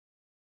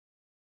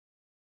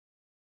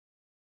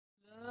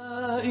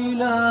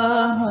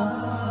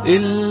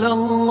إلا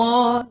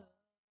الله.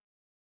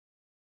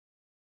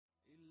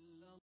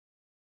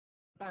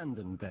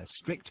 Abandoned their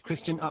strict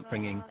Christian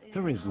upbringing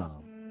for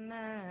Islam.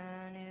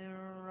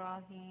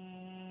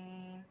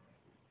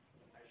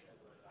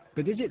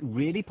 But is it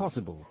really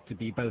possible to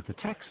be both a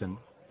Texan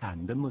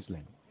and a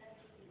Muslim?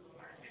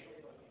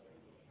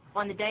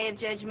 On the day of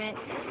judgment,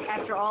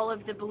 after all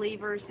of the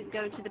believers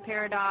go to the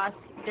paradise,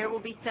 there will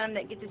be some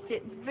that get to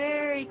sit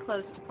very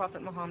close to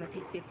Prophet Muhammad,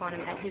 peace be upon him,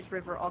 at his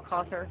river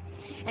Al-Kawthar.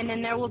 And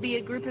then there will be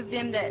a group of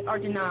them that are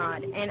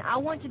denied. And I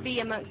want to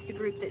be amongst the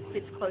group that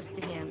sits close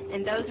to him.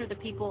 And those are the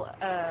people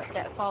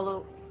that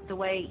follow the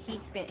way he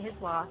spent his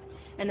life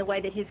and the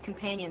way that his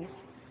companions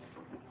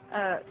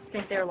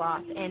spent their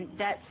life. And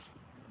that's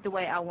the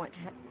way I want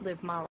to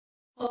live my life.